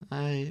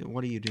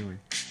What are you doing?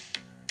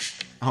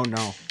 Oh,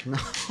 no.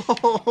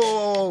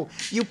 No.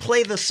 You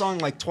play this song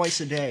like twice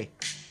a day.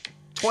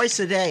 Twice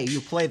a day you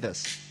play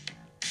this.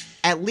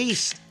 At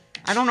least.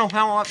 I don't know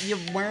how you're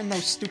wearing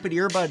those stupid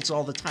earbuds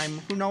all the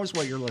time. Who knows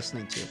what you're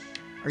listening to?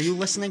 Are you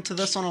listening to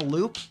this on a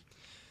loop?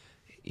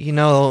 You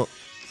know...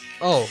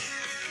 Oh,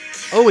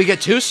 we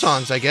get two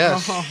songs, I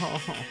guess.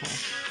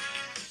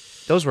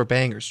 Those were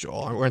bangers,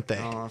 Joel, weren't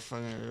they?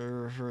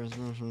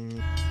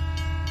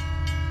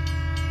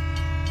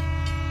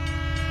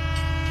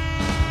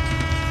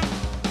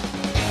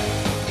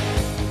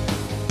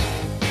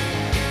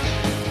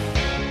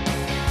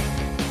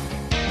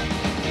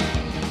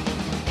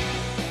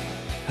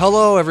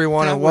 Hello,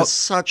 everyone. That was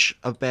such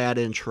a bad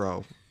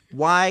intro.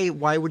 Why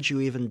would you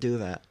even do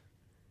that?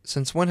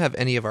 Since when have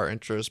any of our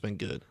intros been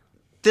good?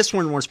 This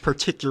one was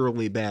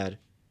particularly bad.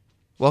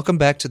 Welcome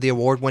back to the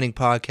award-winning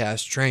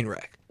podcast,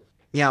 Trainwreck.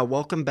 Yeah,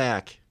 welcome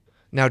back.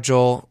 Now,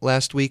 Joel,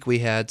 last week we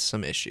had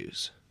some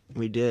issues.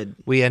 We did.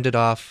 We ended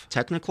off...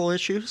 Technical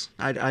issues?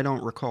 I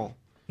don't recall.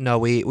 No,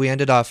 we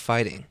ended off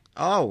fighting.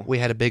 Oh. We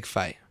had a big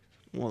fight.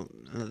 Well,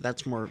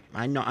 that's more...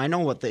 I know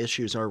what the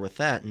issues are with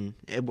that. And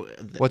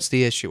What's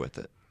the issue with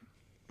it?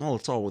 Well,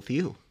 it's all with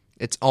you.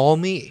 It's all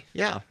me?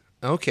 Yeah.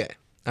 Okay.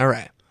 All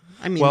right.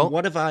 I mean, well,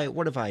 what have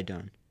I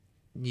done?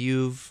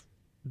 You've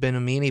been a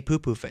meanie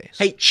poo-poo face.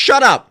 Hey,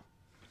 shut up!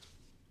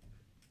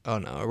 Oh,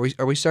 no.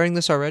 Are we starting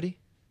this already?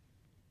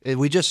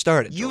 We just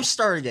started. You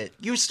started it.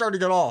 You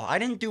started it all. I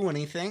didn't do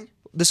anything.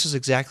 This is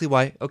exactly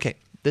why. Okay,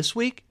 this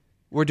week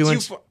we're doing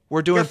Shut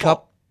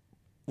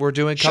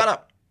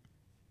up.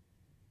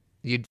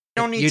 You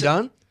don't need you to...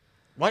 done?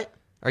 What?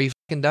 Are you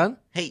fucking done?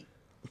 Hey.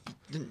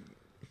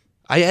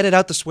 I edited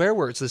out the swear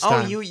words this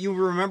time. Oh, you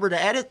remember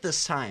to edit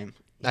this time.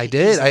 I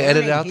did. I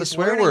edited out the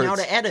swear words. He's learning how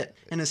to edit.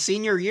 In his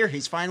senior year,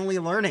 he's finally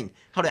learning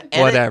how to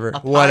edit a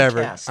podcast.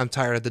 Whatever. I'm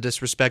tired of the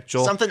disrespect,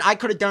 Joel. Something I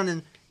could have done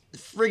in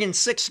friggin'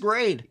 6th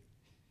grade.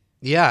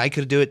 Yeah, I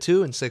could do it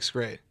too in 6th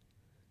grade.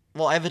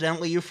 Well,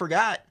 evidently you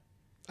forgot.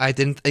 I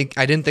didn't think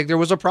there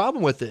was a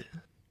problem with it.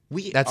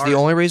 That's the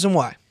only reason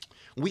why.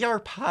 We are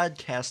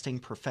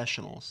podcasting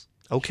professionals.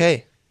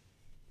 Okay.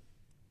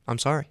 I'm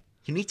sorry.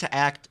 You need to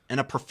act in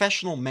a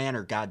professional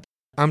manner, God.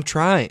 I'm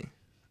trying.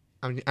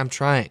 I'm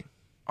trying.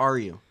 Are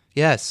you?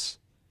 Yes.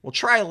 Well,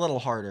 try a little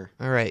harder.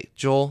 All right,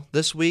 Joel,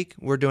 this week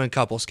we're doing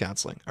couples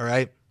counseling, all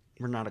right?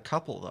 We're not a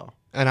couple, though.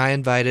 And I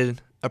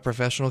invited a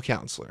professional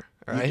counselor,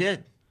 all right? You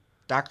did.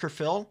 Dr.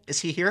 Phil,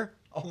 is he here?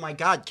 Oh, my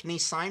God. Can he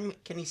sign?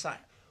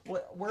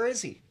 Where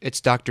is he? It's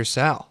Dr.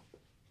 Sal.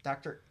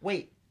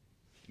 Wait.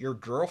 Your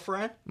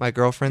girlfriend? My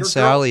girlfriend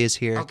Sally is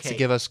here to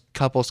give us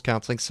couples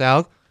counseling.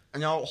 Sal?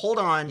 No, hold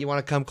on. You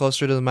want to come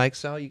closer to the mic,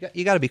 Sal? You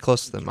got to be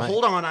close to the mic.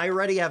 Hold on. I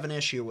already have an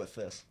issue with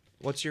this.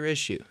 What's your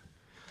issue?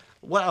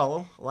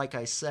 Well, like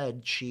I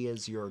said, she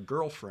is your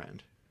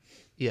girlfriend.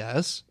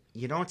 Yes.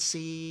 You don't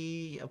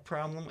see a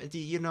problem?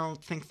 You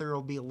don't think there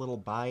will be a little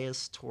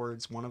bias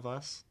towards one of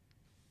us?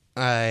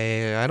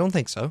 I don't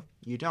think so.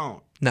 You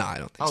don't? No, I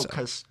don't think so.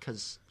 Oh,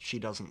 because she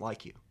doesn't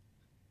like you.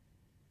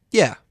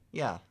 Yeah.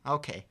 Yeah,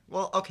 okay.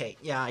 Well, okay,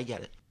 yeah, I get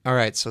it. All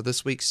right, so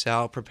this week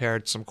Sal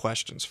prepared some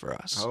questions for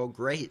us. Oh,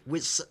 great.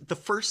 Was the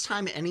first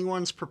time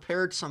anyone's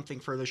prepared something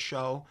for the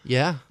show.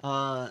 Yeah.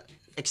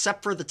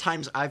 Except for the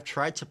times I've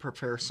tried to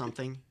prepare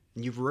something,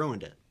 and you've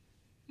ruined it.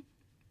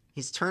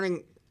 He's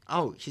turning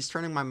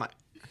my mic.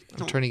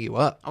 I'm turning you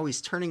up. Oh,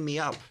 he's turning me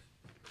up.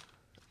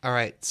 All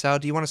right, Sal,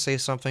 do you want to say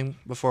something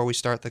before we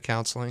start the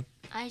counseling?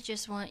 I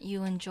just want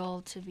you and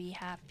Joel to be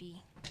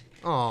happy.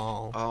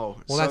 Oh.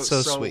 Well, that's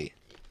so sweet.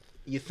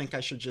 You think I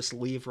should just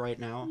leave right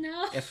now?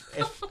 No.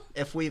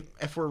 If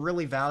we're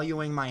really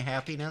valuing my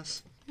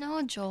happiness?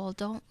 No, Joel,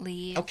 don't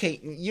leave. Okay,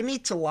 you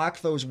need to lock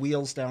those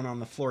wheels down on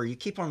the floor. You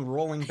keep on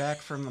rolling back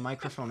from the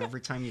microphone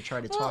every time you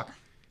try to talk.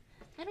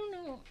 I don't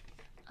know.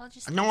 I'll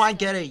just... No, I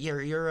get it.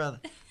 You're a...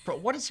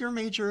 What is your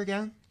major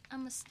again?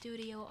 I'm a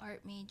studio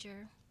art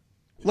major.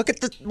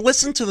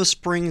 Listen to the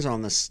springs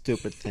on this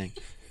stupid thing.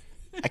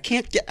 I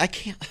can't.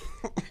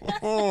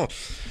 Oh.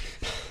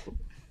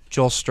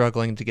 Joel's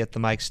struggling to get the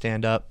mic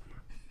stand up.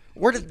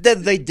 Where did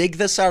they dig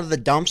this out of the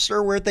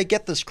dumpster? Where'd they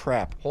get this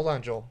crap? Hold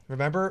on, Joel.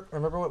 Remember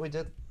what we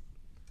did?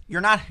 You're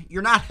not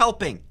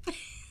helping.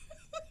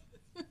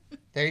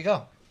 There you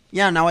go.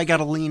 Yeah, now I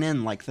gotta lean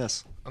in like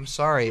this. I'm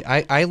sorry.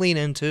 I lean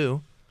in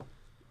too.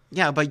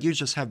 Yeah, but you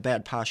just have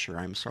bad posture.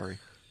 I'm sorry.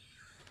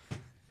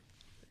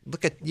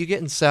 Look at you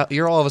getting Sal.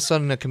 You're all of a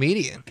sudden a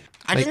comedian.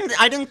 I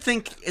didn't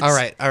think. It's, all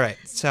right,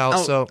 Sal.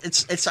 So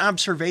it's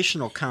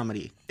observational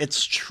comedy.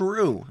 It's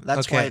true.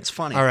 That's why it's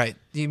funny. All right,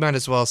 you might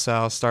as well,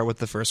 Sal. Start with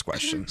the first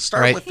question.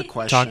 Start with the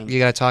question. You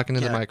gotta talk into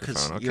the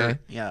microphone, okay?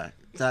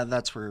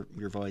 That's where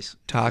your voice.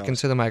 Talk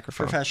into the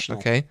microphone. Professional.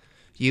 Okay.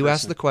 You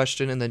ask the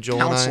question, and then Joel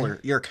counselor. and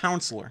I. You're a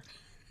counselor.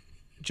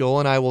 Joel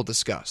and I will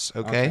discuss.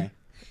 Okay.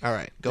 All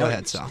right. Go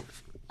ahead, Sal.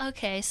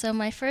 Okay, so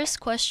my first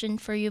question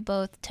for you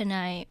both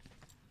tonight.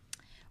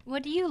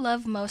 What do you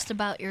love most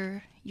about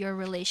your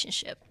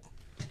relationship?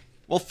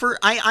 Well,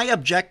 I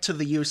object to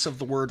the use of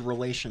the word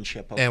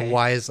relationship. Okay? And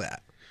why is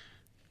that?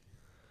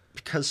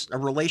 because a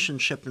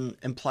relationship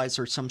implies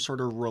there's some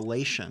sort of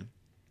relation.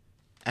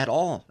 At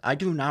all. I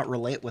do not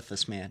relate with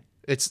this man.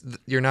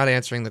 You're not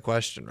answering the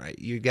question right.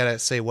 You gotta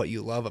say what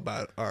you love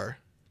about our.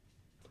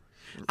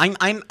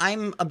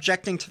 I'm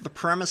objecting to the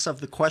premise of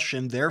the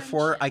question.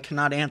 Therefore, I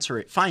cannot answer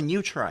it. Fine,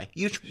 you try.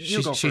 You go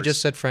first. She just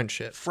said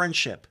friendship.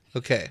 Friendship.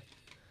 Okay.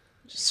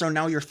 So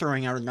now you're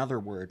throwing out another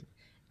word.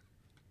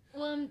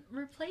 Well,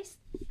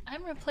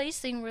 I'm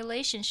replacing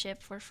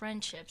relationship for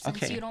friendship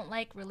since you don't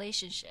like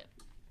relationship.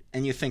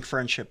 And you think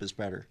friendship is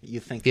better? You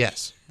think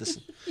yes? This.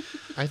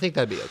 I think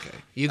that'd be okay.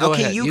 You go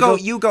ahead.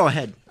 You go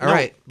ahead. All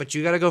right, but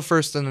you got to go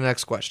first in the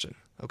next question.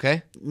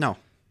 Okay? No.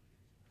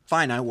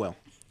 Fine, I will.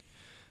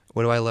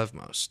 What do I love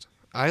most?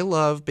 I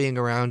love being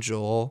around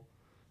Joel.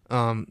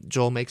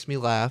 Joel makes me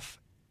laugh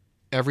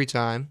every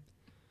time.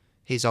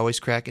 He's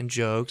always cracking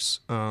jokes.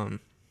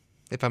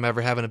 If I'm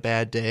ever having a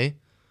bad day,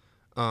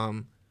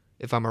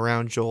 if I'm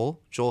around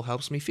Joel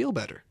helps me feel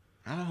better.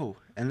 Oh,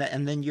 and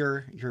then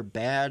your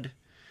bad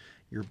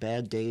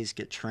days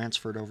get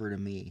transferred over to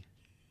me.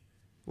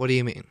 What do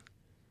you mean?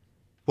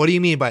 What do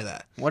you mean by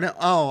that? What?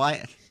 Oh,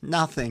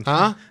 nothing.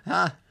 Huh?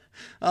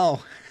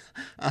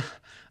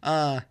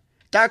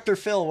 Dr.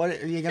 Phil, what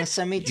are you gonna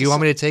send me? Do you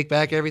want me to take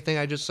back everything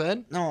I just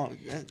said? No,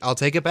 I'll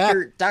take it back.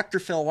 Dr.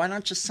 Phil, why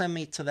don't you send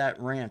me to that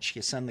ranch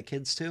you send the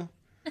kids to?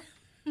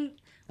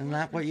 Isn't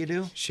that what you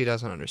do? She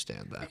doesn't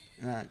understand that.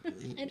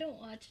 I don't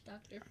watch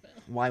Dr. Phil.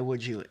 Why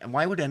would you?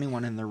 Why would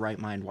anyone in their right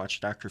mind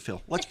watch Dr.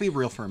 Phil? Let's be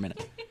real for a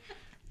minute.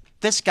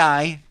 This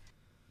guy,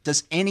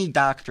 does any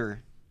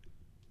doctor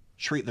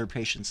treat their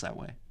patients that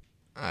way?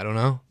 I don't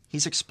know.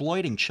 He's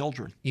exploiting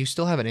children. You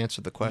still haven't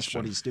answered the question.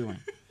 That's what he's doing.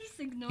 He's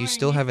ignoring You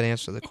still haven't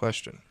answered the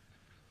question.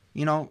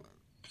 You know,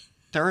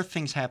 there are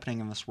things happening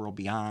in this world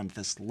beyond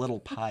this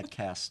little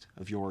podcast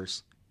of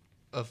yours.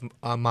 Of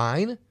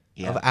mine?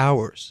 Yeah. Of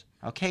ours.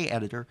 Okay,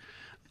 editor.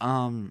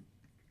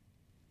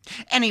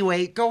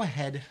 Anyway, go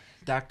ahead,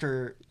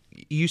 Dr.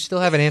 You still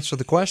haven't answered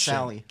the question.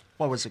 Sally,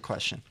 what was the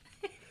question?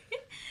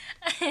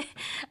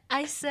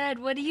 I said,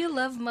 what do you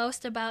love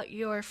most about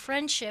your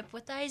friendship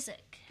with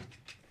Isaac?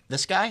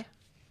 This guy?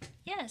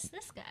 Yes,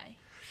 this guy.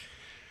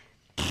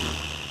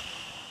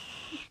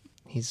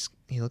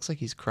 He looks like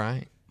he's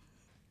crying.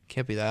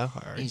 Can't be that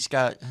hard. He's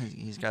got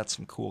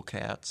some cool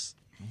cats.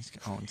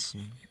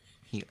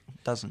 He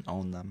doesn't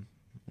own them.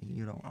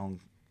 You don't own.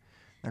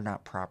 They're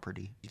not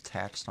property. You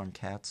taxed on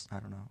cats? I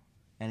don't know.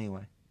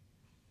 Anyway,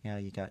 yeah,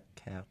 you got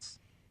cats.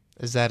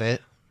 Is that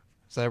it?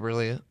 Is that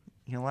really it?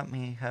 You let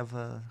me have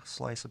a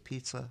slice of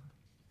pizza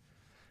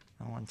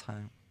at one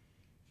time.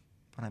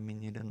 But I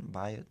mean, you didn't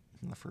buy it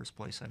in the first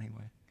place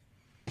anyway.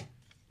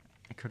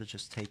 I could have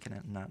just taken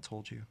it and not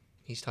told you.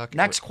 He's talking.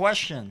 Next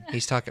question.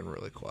 He's talking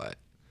really quiet.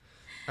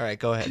 All right,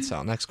 go ahead,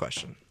 Sal. Next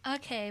question.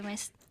 Okay,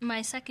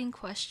 my second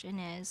question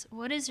is,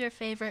 what is your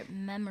favorite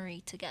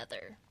memory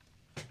together?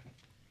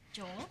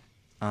 Joel?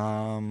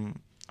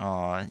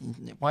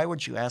 Why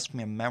would you ask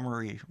me a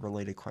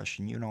memory-related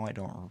question? You know I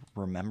don't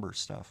remember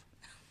stuff.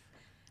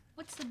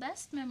 What's the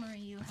best memory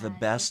you had? The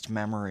best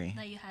memory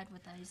that you had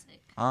with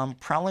Isaac?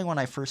 Probably when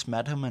I first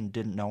met him and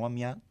didn't know him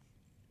yet.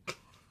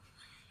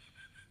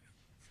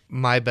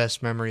 My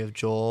best memory of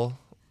Joel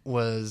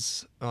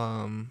was,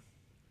 I'm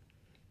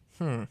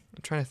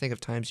trying to think of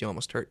times you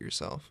almost hurt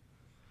yourself.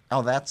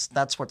 Oh, that's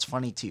what's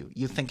funny to you.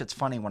 You think it's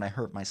funny when I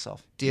hurt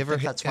myself.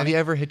 Have you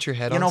ever hit your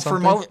head on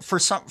something?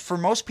 For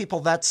most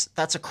people, that's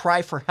a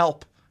cry for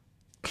help.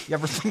 You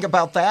ever think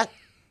about that?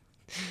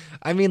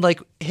 I mean, like,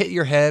 hit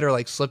your head or,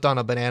 like, slipped on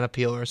a banana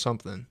peel or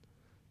something.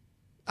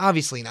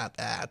 Obviously not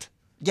that.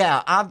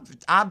 Yeah,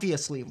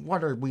 obviously.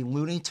 What are we,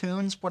 Looney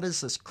Tunes? What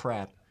is this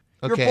crap?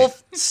 Okay. You're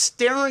both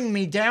staring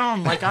me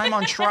down like I'm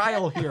on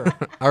trial here.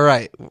 All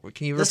right.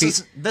 Can you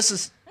repeat? This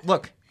is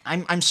look,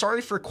 I'm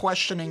sorry for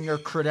questioning your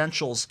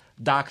credentials,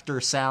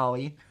 Dr.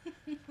 Sally.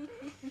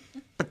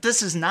 But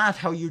this is not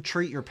how you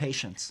treat your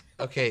patients.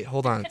 Okay,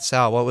 hold on.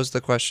 Sal, what was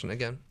the question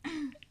again?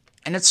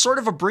 And it's sort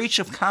of a breach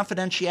of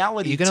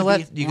confidentiality. You gonna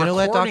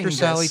let Dr.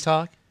 Sally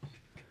talk?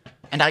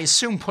 And I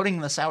assume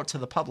putting this out to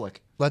the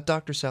public. Let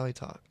Dr. Sally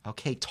talk.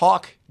 Okay,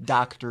 talk,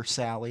 Dr.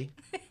 Sally.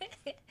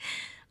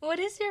 What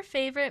is your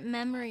favorite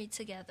memory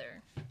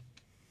together?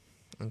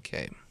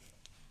 Okay.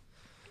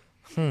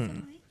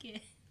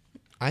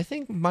 I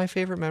think my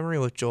favorite memory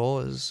with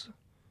Joel is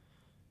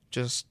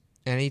just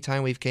any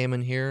time we've came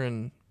in here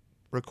and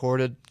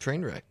recorded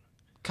Trainwreck.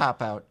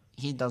 Cop out.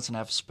 He doesn't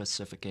have a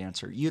specific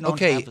answer. You don't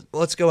Okay, have a...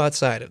 let's go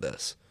outside of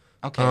this.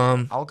 Okay,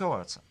 I'll go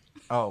outside.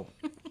 Oh,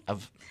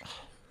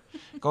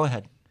 go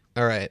ahead.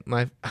 All right,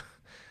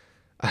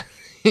 I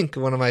think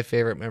one of my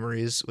favorite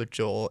memories with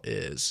Joel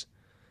is,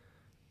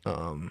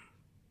 I'm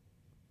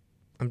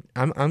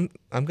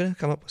gonna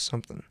come up with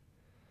something.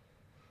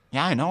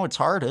 Yeah, I know it's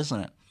hard, isn't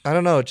it? I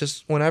don't know.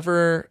 Just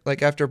whenever,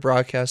 like after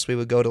broadcasts, we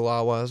would go to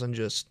Lawa's and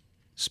just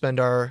spend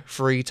our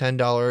free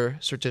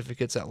 $10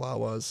 certificates at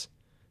Lawa's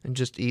and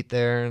just eat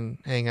there and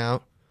hang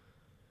out.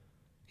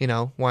 You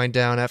know, wind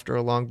down after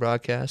a long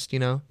broadcast. You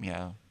know.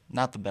 Yeah,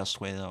 not the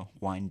best way though.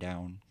 Wind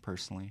down,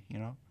 personally. You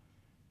know.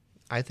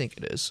 I think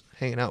it is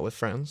hanging out with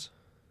friends.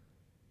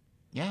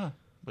 Yeah,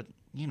 but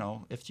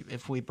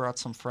if we brought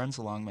some friends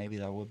along, maybe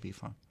that would be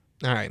fun.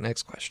 All right,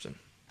 next question.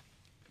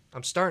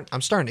 I'm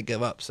starting to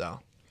give up,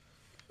 Sal.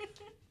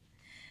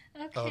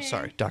 Okay. Oh,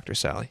 sorry, Dr.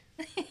 Sally.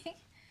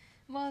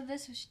 Well,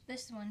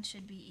 this one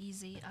should be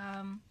easy.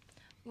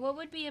 What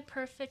would be a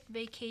perfect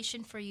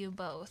vacation for you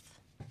both?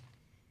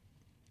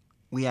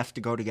 We have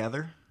to go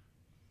together?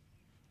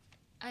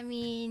 I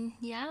mean,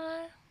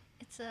 yeah,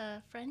 it's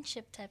a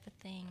friendship type of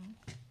thing.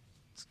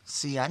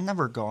 See, I've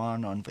never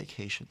gone on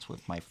vacations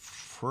with my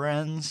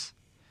friends.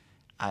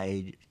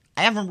 I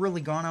haven't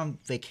really gone on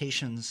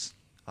vacations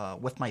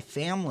with my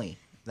family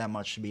that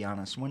much, to be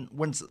honest.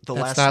 When's the last time?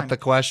 That's not the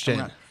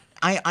question.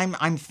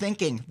 I'm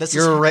thinking.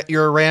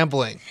 You're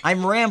rambling.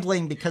 I'm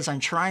rambling because I'm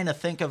trying to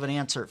think of an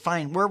answer.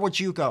 Fine, where would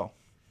you go?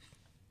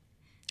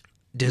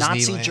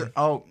 Disneyland.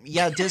 Oh,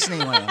 yeah,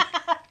 Disneyland.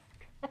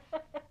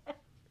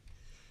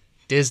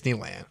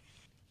 Disneyland.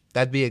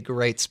 That'd be a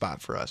great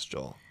spot for us,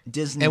 Joel.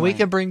 Disneyland. And we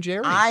could bring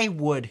Jerry. I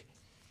would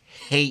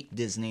hate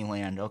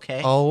Disneyland,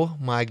 okay? Oh,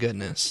 my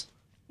goodness.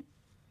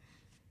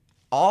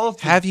 All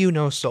Have you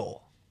no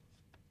soul?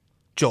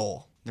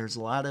 Joel. There's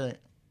a lot of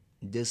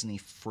Disney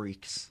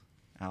freaks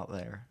out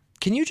there.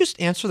 Can you just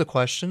answer the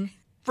question?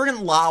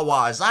 Friggin'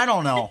 Lawas, I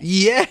don't know.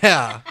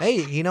 Yeah.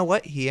 Hey, you know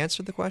what? He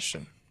answered the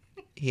question.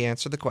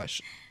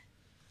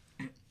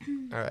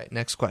 All right,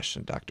 next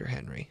question, Dr.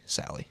 Henry.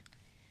 Sally.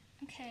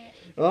 Okay.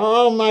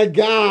 Oh my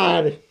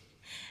God.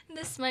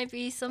 This might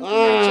be something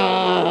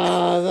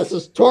Joel. This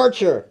is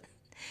torture.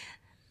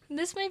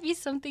 This might be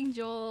something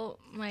Joel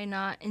might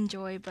not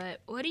enjoy,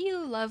 but what do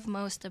you love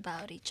most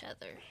about each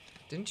other?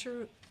 Didn't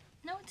you?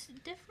 No, it's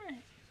different.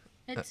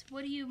 It's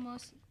what do you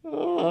most? This is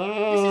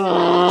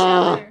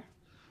about each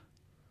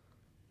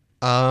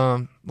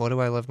other. What do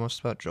I love most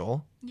about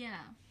Joel? Yeah,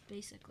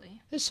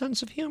 basically. His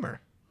sense of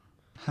humor.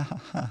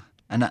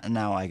 And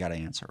now I got to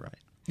answer right.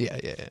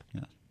 Yeah.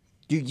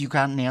 You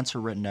got an answer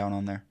written down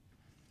on there?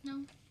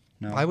 No.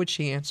 Why would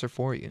she answer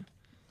for you?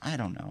 I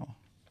don't know.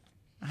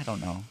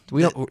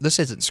 This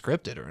isn't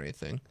scripted or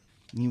anything.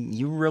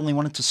 You really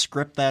wanted to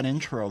script that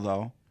intro,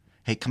 though.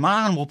 Hey, come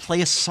on, we'll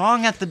play a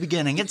song at the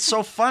beginning. It's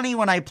so funny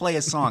when I play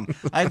a song.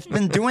 I've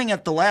been doing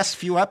it the last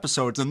few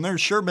episodes, and there's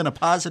sure been a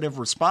positive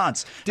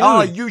response. Dude, oh,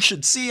 you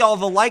should see all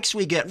the likes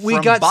we get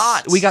from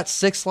bots. We got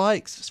 6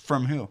 likes.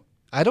 From who?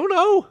 I don't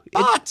know.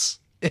 Bots.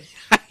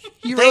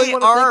 You really They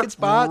want to are think it's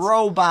bots?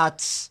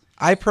 robots.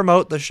 I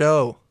promote the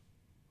show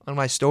on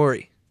my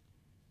story,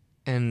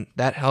 and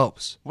that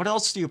helps. What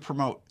else do you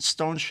promote?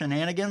 Stone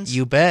Shenanigans?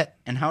 You bet.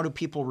 And how do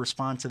people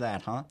respond to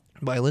that, huh?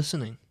 By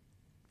listening.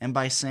 And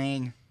by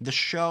saying, the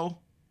show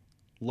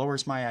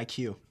lowers my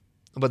IQ.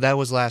 But that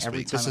was last Every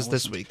week. time This I is this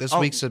listen. week. This Oh,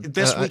 week's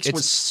this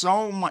week's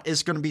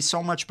is going to be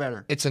so much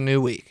better. It's a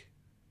new week.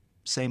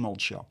 Same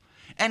old show.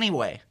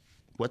 Anyway,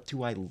 what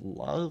do I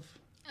love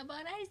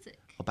About Isaac.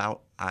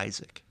 about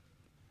Isaac?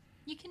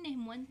 You can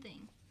name one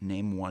thing.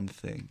 Name one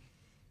thing.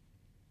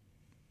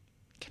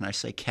 Can I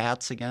say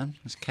cats again?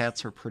 Because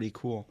cats are pretty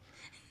cool.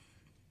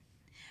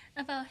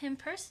 About him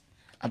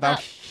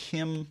About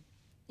him.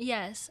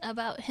 Yes,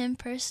 about him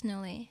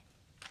personally.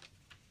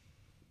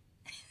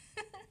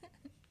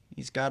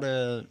 He's got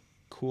a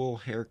cool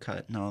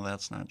haircut. No,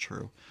 that's not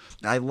true.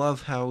 I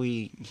love how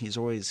he's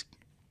always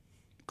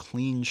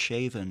clean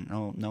shaven.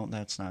 Oh, no,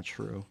 that's not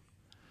true.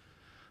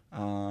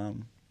 Yes,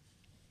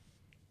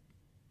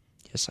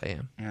 I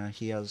am. Yeah,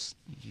 he has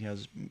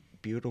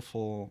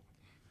beautiful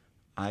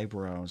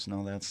eyebrows.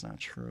 No, that's not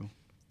true.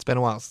 It's been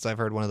a while since I've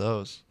heard one of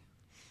those.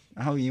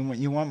 Oh,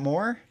 you want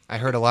more? I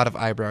heard a lot of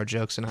eyebrow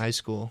jokes in high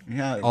school.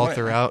 Yeah, all what?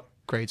 throughout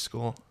grade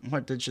school.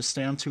 What, did you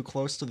stand too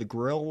close to the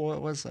grill?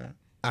 What was that?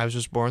 I was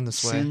just born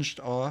this way. Singed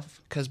off?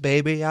 'Cause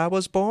baby, I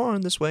was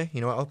born this way.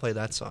 You know what? I'll play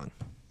that song.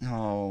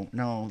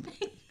 No.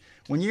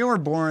 When you were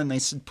born, they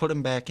said put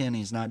him back in.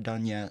 He's not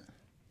done yet.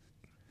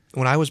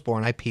 When I was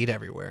born, I peed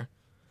everywhere.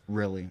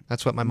 Really?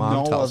 That's what my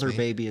mom tells No me. other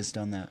baby has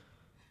done that.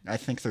 I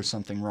think there's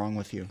something wrong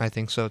with you. I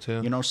think so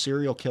too. You know,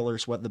 serial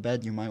killers wet the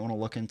bed. You might want to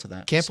look into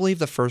that. Can't believe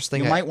the first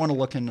thing You might want to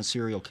look into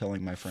serial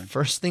killing, my friend.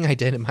 First thing I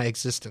did in my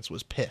existence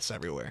was piss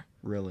everywhere.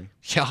 Really?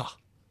 Yeah.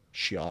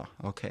 Sure.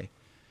 Okay.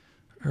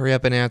 Hurry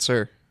up and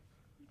answer.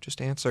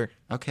 Just answer.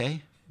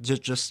 Okay.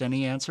 Just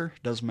any answer?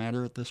 Doesn't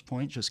matter at this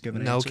point. Just give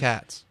an No answer.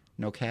 cats.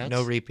 No cats?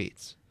 No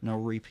repeats. No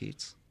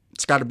repeats.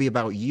 It's got to be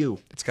about you.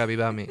 It's got to be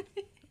about me.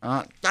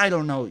 I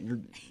don't know. Your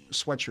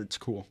sweatshirt's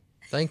cool.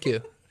 Thank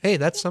you. Hey,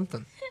 that's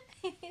something.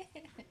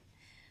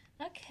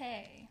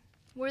 Okay.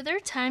 Were there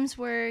times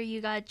where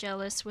you got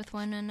jealous with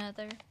one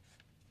another?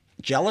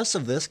 Jealous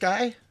of this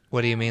guy?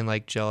 What do you mean,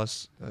 like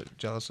jealous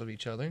of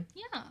each other?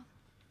 Yeah.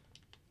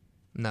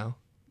 No.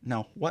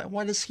 No.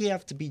 What does he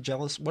have to be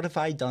jealous? What have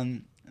I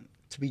done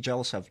to be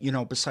jealous of? You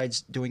know,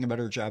 besides doing a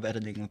better job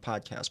editing the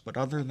podcast. But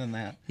other than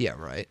that. Yeah,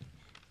 right.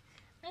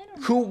 I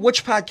don't know.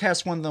 Which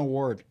podcast won the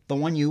award? The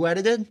one you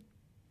edited?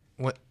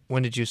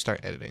 When did you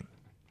start editing?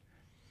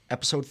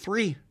 Episode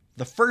 3.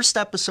 The first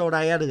episode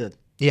I edited.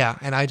 Yeah,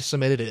 and I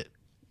submitted it.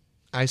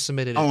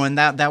 Oh, and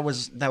that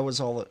was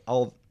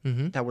all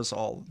mm-hmm. that was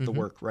all the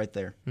work right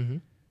there. Mm-hmm.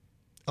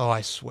 Oh,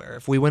 I swear.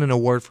 If we win an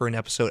award for an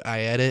episode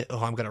I edit,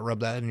 I'm going to rub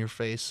that in your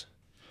face.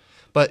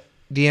 But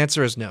the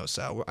answer is no,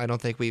 Sal. I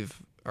don't think we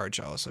are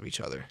jealous of each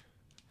other.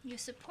 You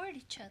support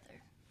each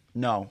other.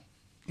 No.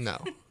 No.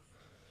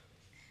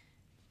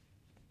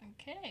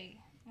 Okay.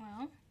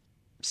 Well.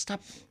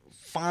 Stop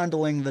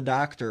fondling the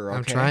doctor, okay?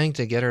 I'm trying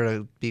to get her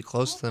to be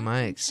close to the Hold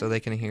on, mic so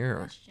they can hear her.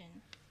 Question.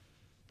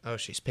 Oh,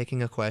 she's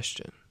picking a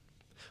question.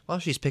 While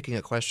she's picking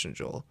a question,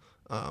 Joel,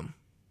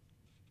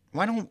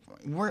 Why don't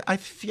I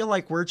feel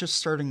like we're just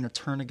starting to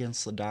turn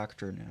against the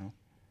doctor now.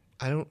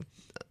 I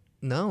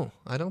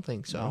don't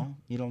think so. No,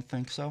 you don't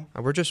think so?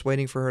 We're just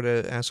waiting for her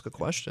to ask a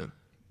question.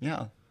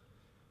 Yeah.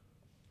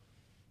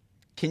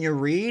 Can you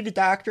read,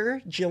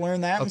 doctor? Did you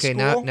learn that Okay, in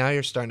school? now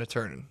you're starting to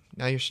turn.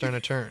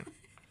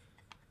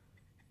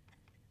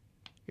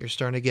 You're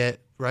starting to get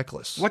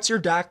reckless. What's your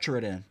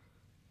doctorate in?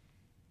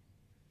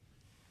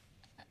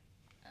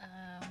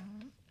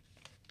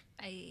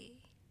 I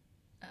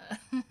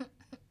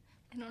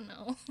don't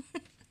know.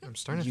 I'm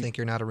starting to think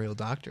you're not a real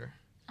doctor.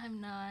 I'm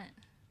not.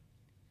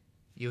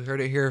 You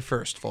heard it here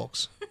first,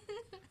 folks.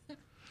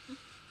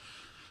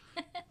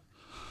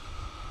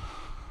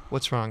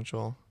 What's wrong,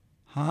 Joel?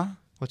 Huh?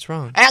 What's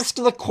wrong? Ask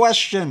the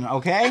question,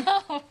 okay?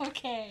 Oh,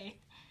 okay.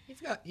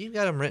 You've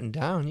got them written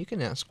down. You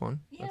can ask one.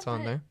 Yeah, That's on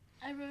but there.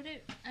 I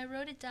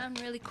wrote it down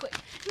really quick.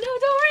 No,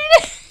 don't read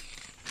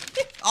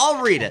it.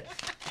 I'll read it.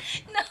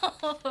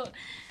 No.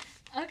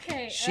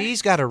 Okay.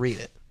 She's got to read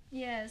it.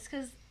 Yes,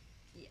 because.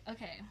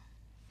 Okay.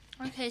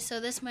 Okay, so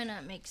this might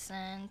not make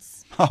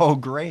sense. Oh,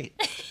 great.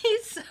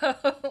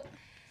 So,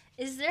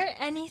 is there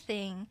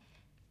anything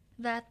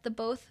that the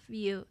both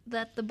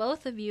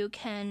of you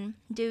can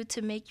do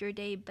to make your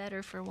day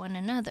better for one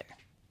another?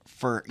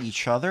 For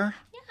each other?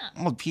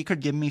 Yeah. Well, if he could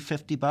give me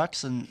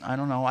 $50 and I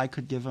don't know, I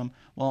could give him.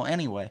 Well,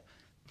 anyway.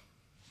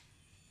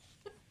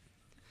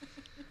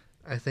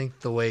 I think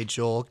the way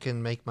Joel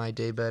can make my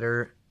day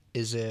better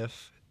is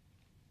if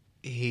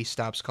he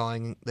stops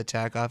calling the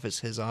tack office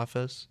his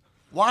office.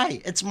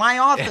 Why? It's my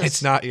office.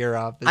 It's not your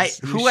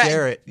office. You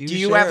share it. Do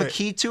you have a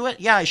key to it?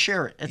 Yeah, I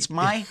share it. It's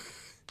my.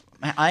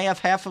 I have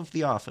half of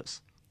the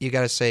office. You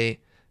got to say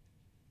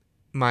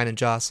mine and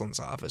Jocelyn's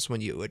office when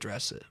you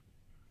address it.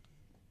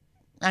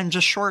 I'm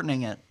just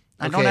shortening it.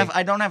 Okay.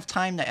 I don't have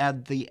time to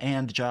add the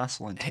and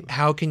Jocelyn to it.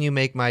 How can you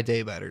make my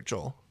day better,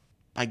 Joel?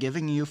 By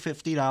giving you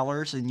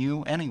 $50 and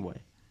you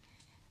anyway.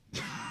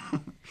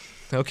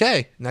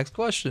 Okay, next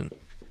question.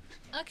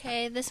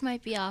 Okay, this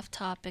might be off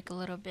topic a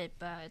little bit,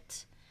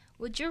 but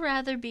would you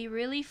rather be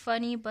really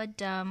funny but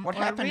dumb, What or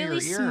happened to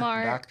really your ear,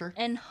 smart doctor?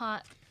 and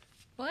hot?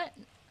 What?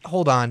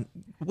 Hold on.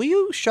 Will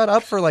you shut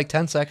up for like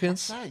 10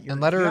 seconds and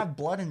let You her... have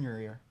blood in your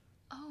ear.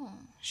 Oh,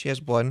 She has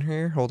blood in her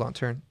ear? Hold on,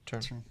 turn.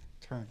 Turn.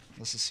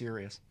 This is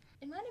serious.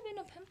 it might have been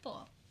a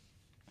pimple.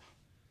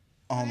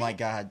 Oh my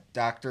God,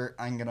 doctor!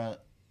 I'm gonna.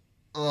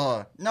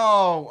 Ugh!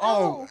 No!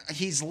 Oh,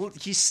 he's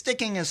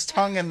sticking his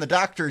tongue in the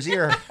doctor's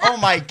ear. Oh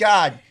my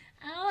God!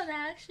 Ow,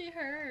 that actually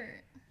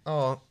hurt.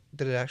 Oh,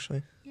 did it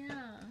actually? Yeah.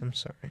 I'm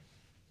sorry.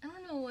 I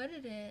don't know what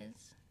it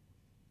is.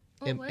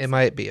 It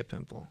might be a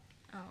pimple.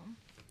 Oh.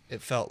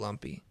 It felt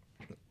lumpy.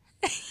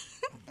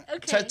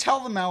 Okay. Tell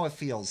them how it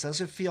feels.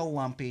 Does it feel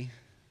lumpy?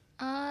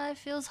 It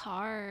feels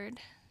hard.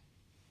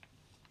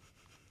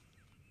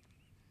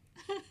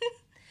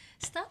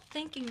 Stop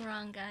thinking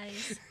wrong,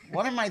 guys.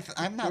 What am I?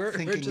 I'm not We're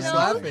thinking. just anything.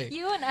 laughing.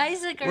 You and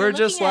Isaac are We're looking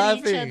just at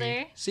laughing. each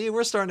other. See,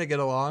 we're starting to get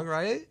along,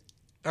 right?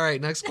 All right,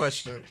 next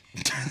question.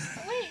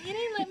 Wait, you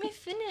didn't let me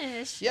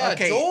finish. Yeah,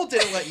 Okay. Joel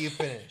didn't let you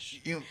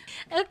finish.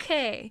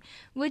 Okay.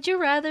 Would you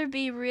rather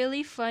be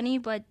really funny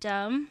but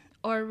dumb,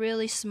 or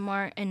really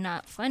smart and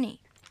not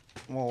funny?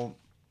 Well,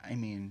 I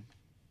mean,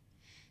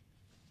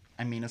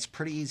 it's a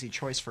pretty easy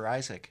choice for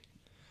Isaac.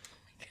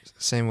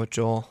 Same with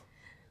Joel.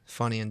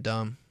 Funny and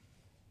dumb.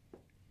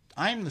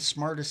 I'm the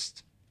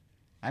smartest.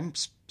 I'm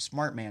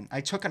smart man.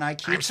 I took an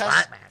IQ test.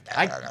 Smart man.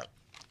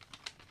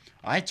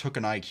 I took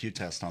an IQ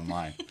test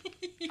online.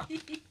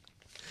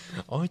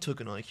 I took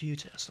an IQ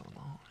test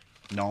online.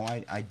 No,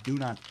 I do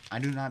not. I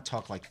do not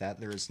talk like that.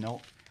 There is no.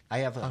 I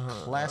have a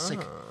classic.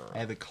 I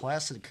have a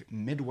classic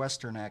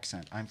Midwestern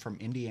accent. I'm from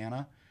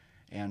Indiana,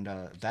 and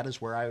that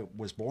is where I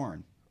was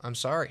born. I'm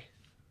sorry.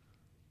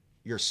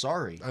 You're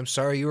sorry. I'm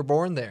sorry you were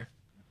born there.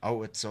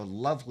 Oh, it's a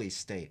lovely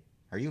state.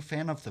 Are you a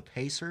fan of the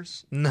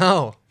Pacers?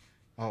 No.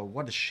 Oh,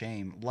 what a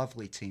shame.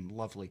 Lovely team,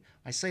 lovely.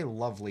 I say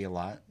lovely a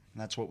lot.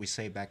 That's what we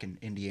say back in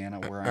Indiana,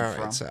 where I'm All right,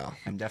 from. Sal.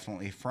 I'm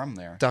definitely from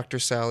there. Dr.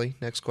 Sally,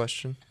 next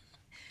question.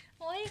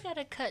 Why you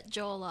gotta cut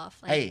Joel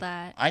off like Hey,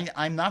 that?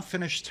 I'm not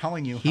finished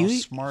telling you how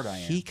smart I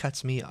am. He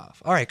cuts me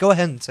off. All right, go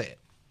ahead and say it.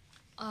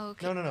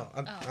 Okay. No.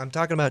 I'm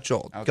talking about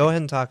Joel. Okay. Go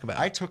ahead and talk about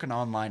I it. took an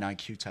online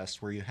IQ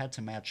test where you had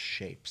to match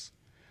shapes.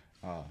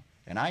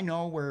 And I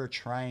know where a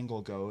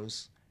triangle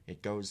goes.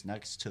 It goes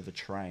next to the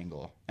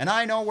triangle. And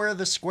I know where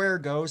the square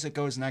goes. It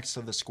goes next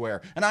to the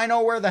square. And I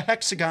know where the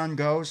hexagon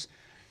goes.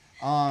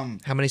 How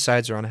many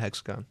sides are on a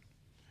hexagon?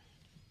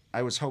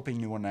 I was hoping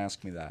you wouldn't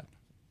ask me that.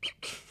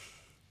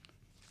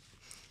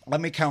 Let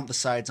me count the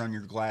sides on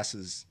your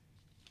glasses.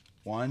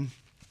 1,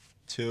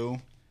 2,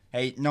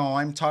 Hey, no,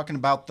 I'm talking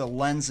about the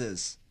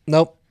lenses.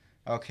 Nope,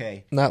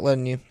 Okay, not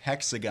letting you.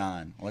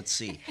 hexagon. Let's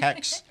see.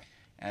 Hex,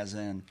 as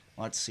in,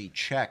 let's see,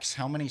 Chex.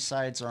 How many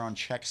sides are on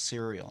Chex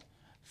cereal?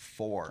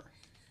 4.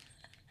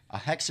 A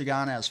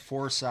hexagon has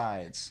 4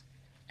 sides.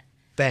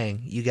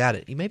 Bang, you got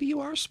it. Maybe you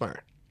are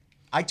smart.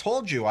 I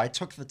told you, I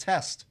took the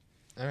test.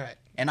 All right.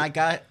 And I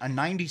got a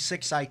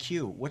 96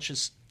 IQ, which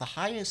is the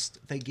highest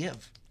they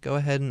give. Go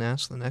ahead and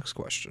ask the next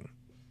question.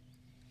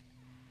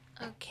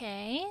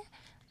 Okay.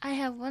 I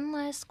have one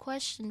last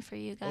question for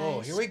you guys.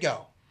 Oh, here we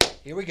go.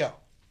 Here we go.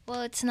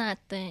 Well, it's not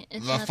the...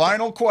 It's The not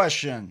final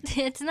question.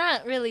 It's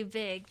not really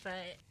big, but...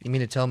 You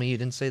mean to tell me you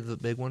didn't say the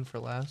big one for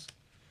last?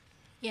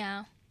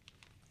 Yeah.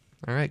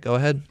 All right, go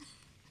ahead.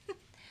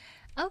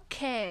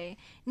 Okay.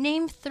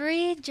 Name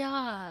 3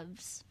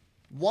 jobs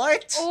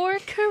What? or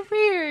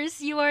careers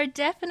you are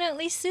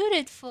definitely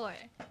suited for.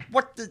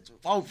 What the?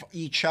 Oh,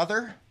 each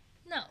other?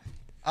 No.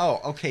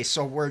 Oh, okay.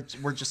 So we're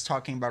just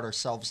talking about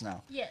ourselves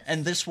now. Yes.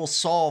 And this will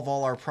solve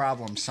all our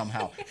problems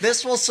somehow.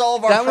 This will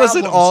solve our That problems.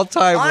 was an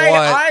all-time what?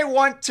 I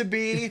want to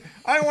be.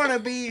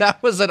 That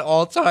was an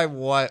all-time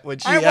what when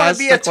she I want asked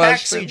to be the a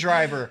taxi question.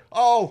 driver.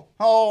 Oh,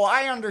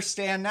 I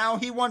understand now.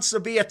 He wants to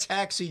be a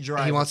taxi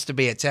driver. He wants to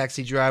be a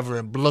taxi driver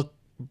in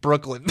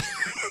Brooklyn.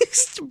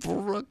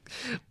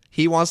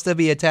 He wants to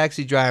be a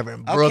taxi driver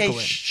in Brooklyn. Okay,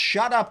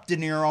 shut up, De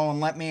Niro, and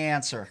let me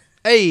answer.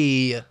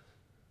 Hey.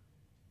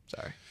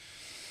 Sorry.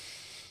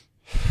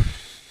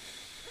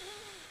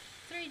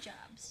 3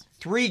 jobs.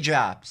 3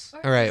 jobs.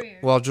 Or All right.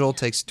 careers. Well, Joel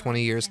takes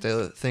 20 years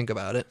to think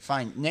about it.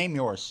 Fine. Name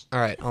yours. All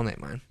right, I'll name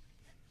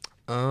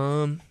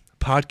mine.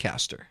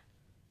 Podcaster.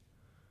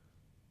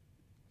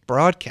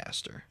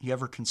 Broadcaster. You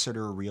ever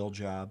consider a real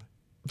job?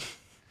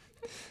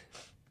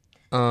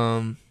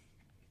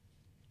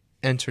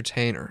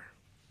 Entertainer.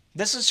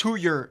 This is who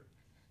you're.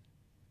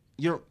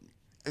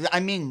 I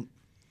mean,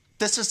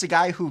 this is the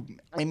guy who.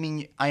 I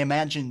mean, I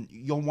imagine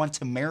you'll want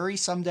to marry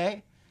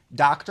someday.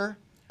 Doctor.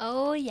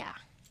 Oh, yeah.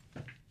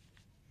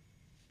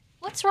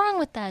 What's wrong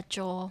with that,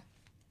 Joel?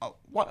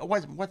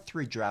 What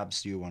 3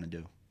 jobs do you want to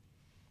do?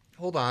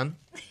 Hold on.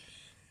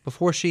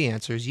 Before she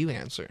answers, you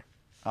answer.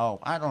 Oh,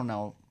 I don't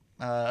know.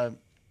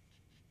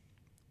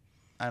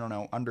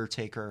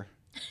 Undertaker.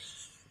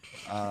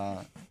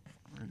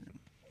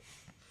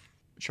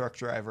 Truck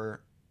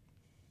driver.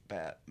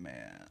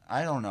 Batman.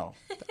 I don't know.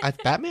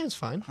 Batman's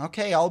fine.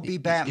 Okay, I'll be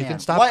Batman. can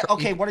stop What? cr-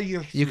 Okay, you- what are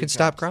your? You 3 can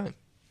stop jobs? crying.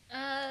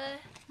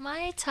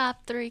 My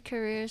top 3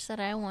 careers that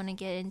I want to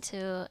get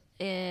into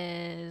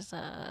is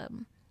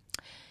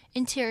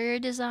interior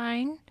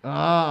design,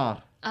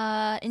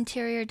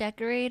 interior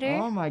decorator.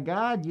 Oh my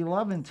God, you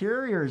love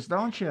interiors,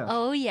 don't you?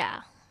 Oh,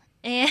 yeah.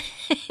 And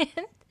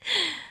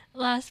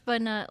last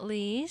but not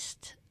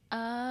least,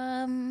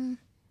 I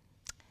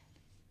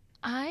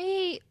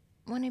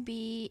want to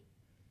be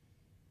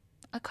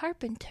a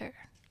carpenter.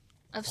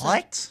 Of some-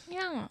 What?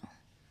 Yeah.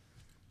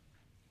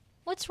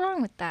 What's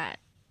wrong with that?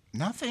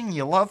 Nothing.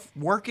 You love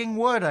working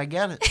wood. I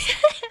get it.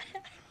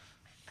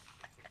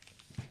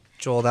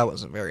 Joel, that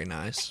wasn't very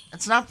nice.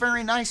 It's not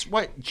very nice.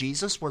 What?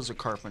 Jesus was a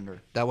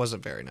carpenter. That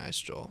wasn't very nice,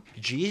 Joel.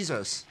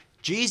 Jesus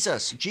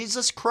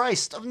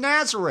Christ of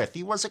Nazareth.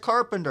 He was a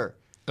carpenter.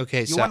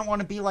 Okay, You Sal. wouldn't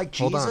want to be like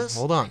Jesus?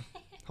 Hold on.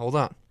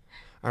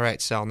 All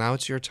right, Sal, now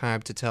it's your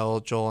time to tell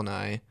Joel and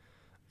I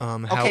how...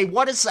 Okay,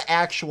 what is the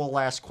actual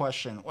last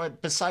question?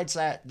 What besides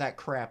that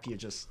crap you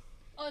just?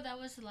 Oh, that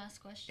was the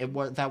last question.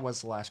 That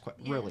was the last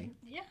question. Really?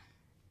 Yeah.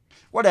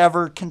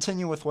 Whatever.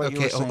 Continue with what you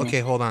were saying.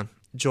 Okay, hold on.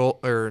 Joel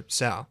or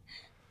Sal,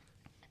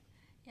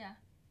 Yeah.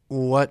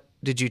 what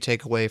did you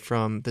take away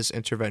from this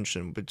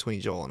intervention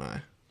between Joel and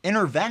I?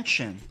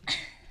 Intervention.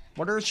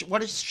 What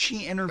is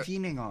she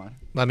intervening on?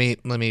 Let me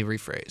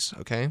rephrase,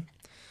 okay?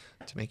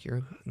 To make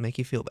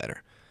you feel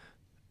better.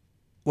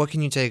 What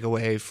can you take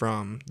away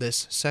from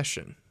this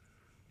session?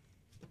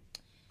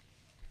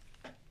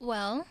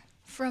 Well,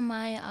 from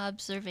my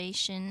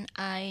observation,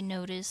 I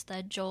noticed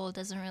that Joel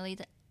doesn't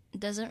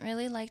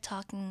really like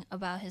talking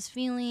about his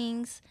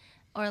feelings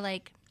or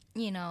like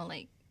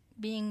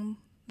being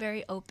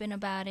very open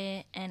about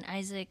it, and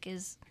Isaac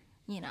is,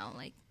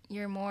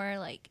 you're more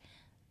like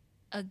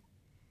a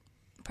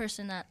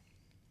person that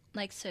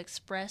likes to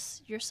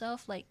express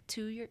yourself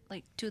to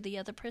the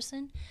other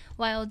person,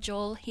 while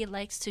Joel, he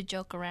likes to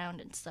joke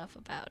around and stuff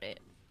about it.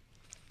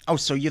 Oh,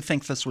 so you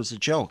think this was a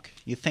joke?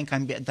 You think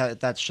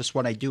that's just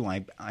what I do?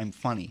 I'm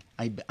funny.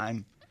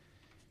 I'm.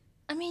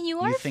 I mean, you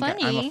are You think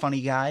funny. I'm a funny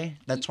guy?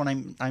 That's what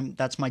I'm.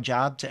 That's my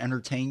job, to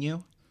entertain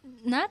you.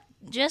 Not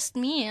just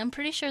me. I'm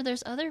pretty sure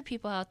there's other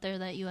people out there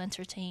that you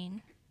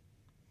entertain.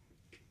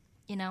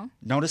 You know?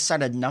 Notice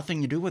that had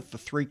nothing to do with the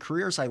 3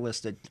 careers I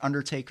listed: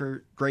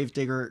 Undertaker,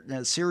 Gravedigger,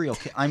 serial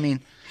killer. I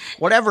mean,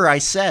 whatever I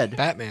said.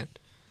 Batman.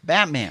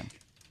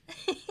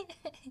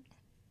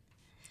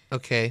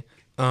 Okay.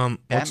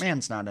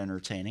 Batman's not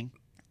entertaining.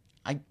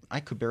 I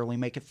could barely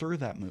make it through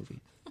that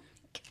movie.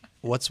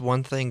 What's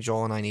one thing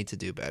Joel and I need to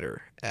do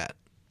better at?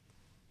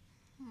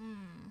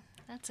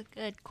 That's a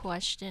good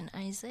question,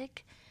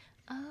 Isaac.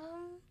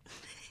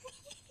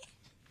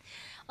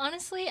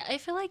 Honestly, I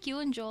feel like you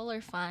and Joel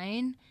are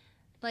fine,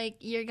 like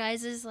your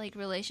guys' like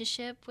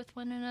relationship with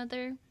one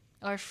another,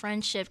 or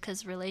friendship,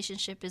 because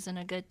relationship isn't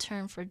a good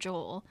term for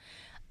Joel.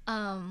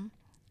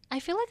 I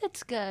feel like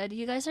it's good.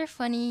 You guys are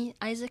funny.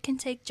 Isaac can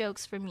take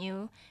jokes from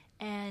you,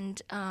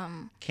 and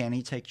Can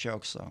he take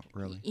jokes though?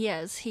 Really?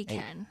 yes, he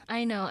can.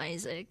 I know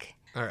Isaac.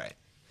 All right.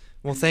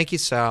 Well, thank you,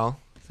 Sal.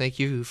 Thank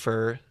you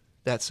for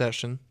that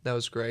session. That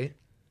was great.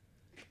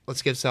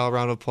 Let's give Sal a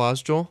round of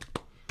applause, Joel.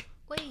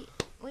 Wait,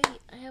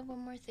 I have one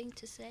more thing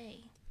to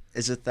say.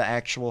 Is it the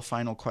actual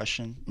final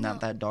question? No.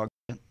 Not that dog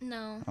shit?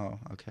 No. Oh,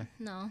 okay.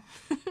 No.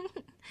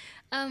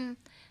 I'm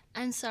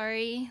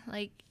sorry.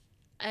 Like,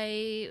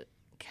 I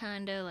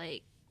kind of,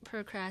 like,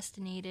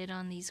 procrastinated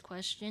on these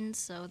questions,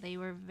 so they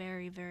were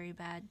very, very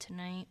bad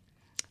tonight.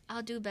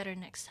 I'll do better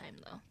next time,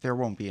 though. There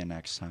won't be a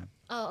next time.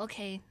 Oh,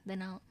 okay.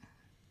 Then I'll...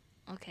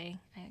 Okay.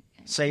 I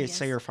Say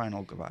guess. your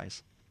final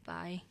goodbyes.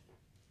 Bye.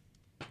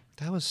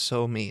 That was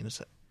so mean.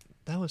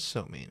 That was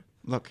so mean.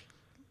 Look,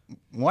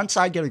 once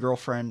I get a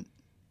girlfriend,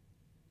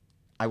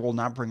 I will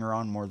not bring her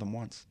on more than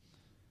once.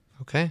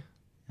 Okay.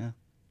 Yeah.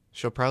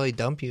 She'll probably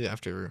dump you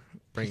after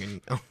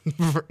bringing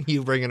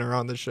her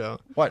on the show.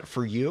 What,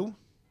 for you?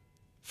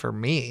 For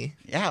me,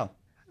 Yeah.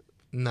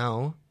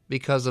 no,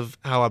 because of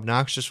how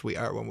obnoxious we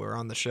are when we're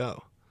on the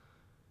show.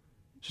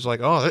 She's like,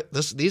 "Oh,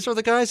 these are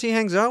the guys he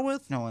hangs out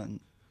with."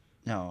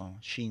 No,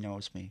 she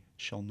knows me.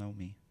 She'll know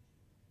me.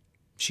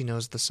 She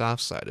knows the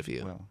soft side of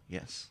you. Well,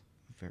 yes,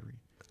 very.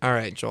 All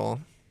right,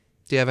 Joel.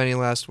 Do you have any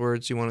last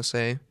words you want to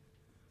say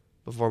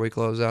before we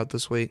close out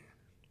this week?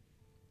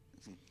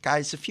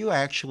 Guys, if you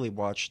actually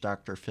watch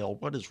Dr. Phil,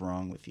 what is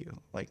wrong with you?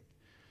 Like,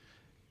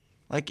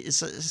 is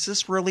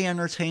this really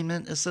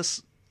entertainment? Is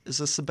this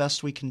the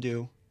best we can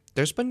do?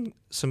 There's been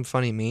some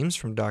funny memes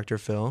from Dr.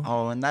 Phil.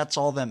 Oh, and that's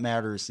all that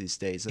matters these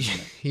days, isn't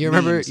it? You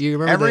remember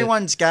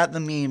Everyone's got the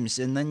memes,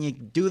 and then you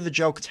do the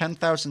joke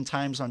 10,000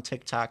 times on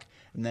TikTok,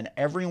 and then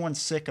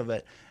everyone's sick of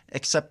it,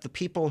 except the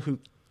people who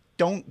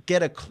don't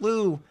get a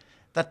clue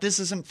that this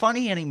isn't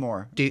funny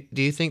anymore. Do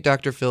you think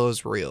Dr. Phil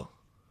is real?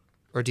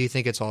 Or do you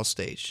think it's all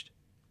staged?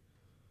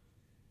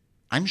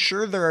 I'm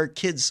sure there are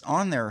kids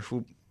on there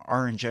who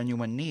are in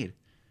genuine need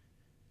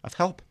of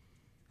help.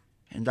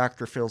 And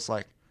Dr. Phil's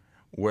like,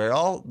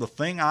 well, the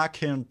thing I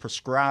can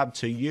prescribe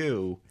to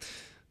you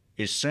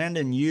is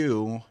sending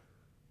you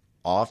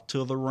off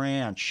to the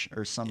ranch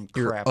or some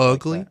You're crap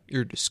ugly. like that.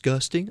 You're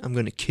disgusting. I'm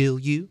going to kill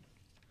you.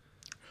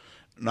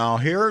 Now,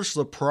 here's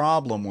the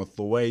problem with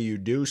the way you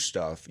do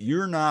stuff.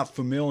 You're not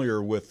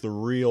familiar with the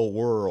real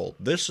world.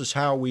 This is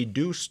how we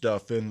do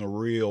stuff in the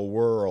real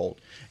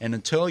world. And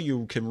until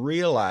you can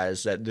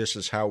realize that this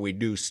is how we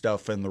do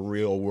stuff in the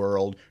real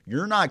world,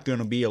 you're not going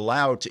to be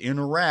allowed to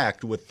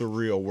interact with the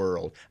real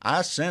world.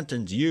 I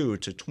sentence you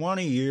to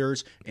 20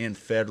 years in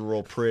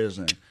federal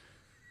prison.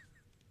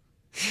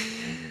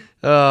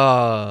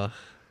 All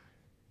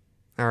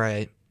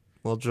right.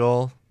 Well,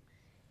 Joel,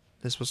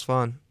 this was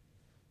fun.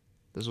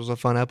 This was a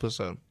fun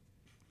episode.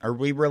 Are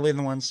we really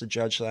the ones to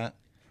judge that?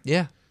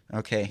 Yeah.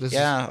 Okay. It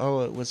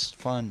was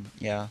fun.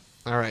 Yeah.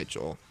 All right,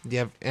 Joel. Do you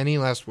have any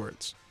last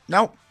words?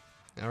 Nope.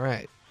 All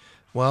right.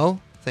 Well,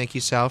 thank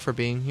you, Sal, for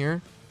being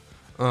here.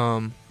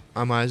 I'm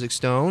Isaac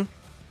Stone.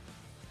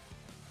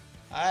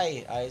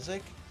 Hi,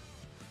 Isaac.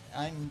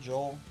 I'm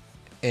Joel.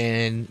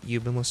 And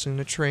you've been listening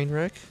to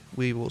Trainwreck.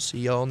 We will see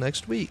y'all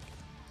next week.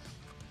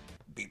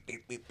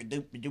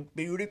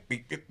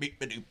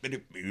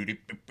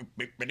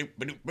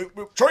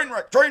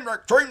 Trainwreck,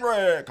 Trainwreck,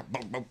 Trainwreck.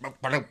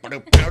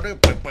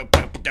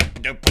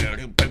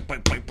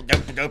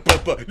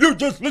 You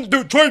just listened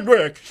to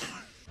Trainwreck.